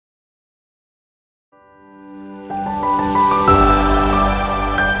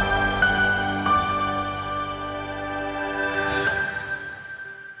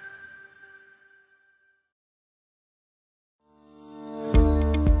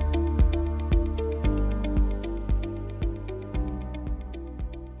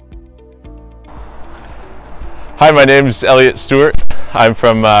Hi, my name is Elliott Stewart. I'm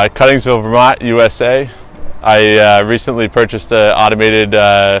from Cuttingsville, Vermont, USA. I recently purchased an automated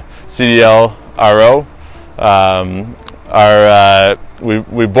CDL RO.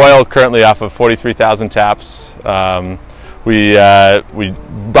 We boil currently off of 43,000 taps. We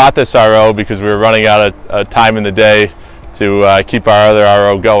bought this RO because we were running out of time in the day to keep our other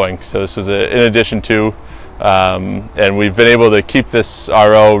RO going. So this was in addition to, and we've been able to keep this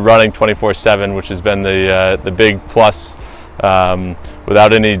RO running 24/7, which has been the big plus.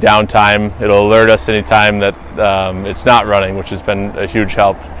 Without any downtime. It'll alert us anytime that it's not running, which has been a huge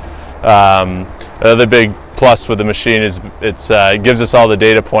help. Another big plus with the machine is it gives us all the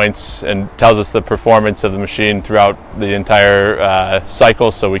data points and tells us the performance of the machine throughout the entire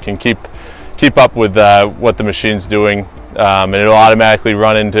cycle, so we can keep up with what the machine's doing, and it'll automatically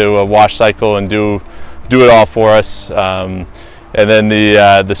run into a wash cycle and do it all for us. And then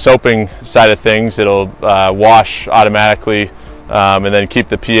the soaping side of things, it'll wash automatically and then keep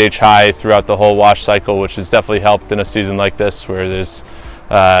the pH high throughout the whole wash cycle, which has definitely helped in a season like this where it's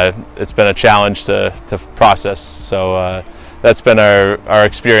been a challenge to process. So that's been our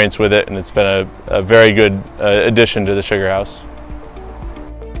experience with it, and it's been a very good addition to the sugar house.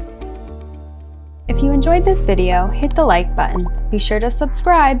 If you enjoyed this video, hit the like button. Be sure to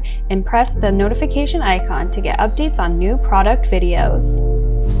subscribe and press the notification icon to get updates on new product videos.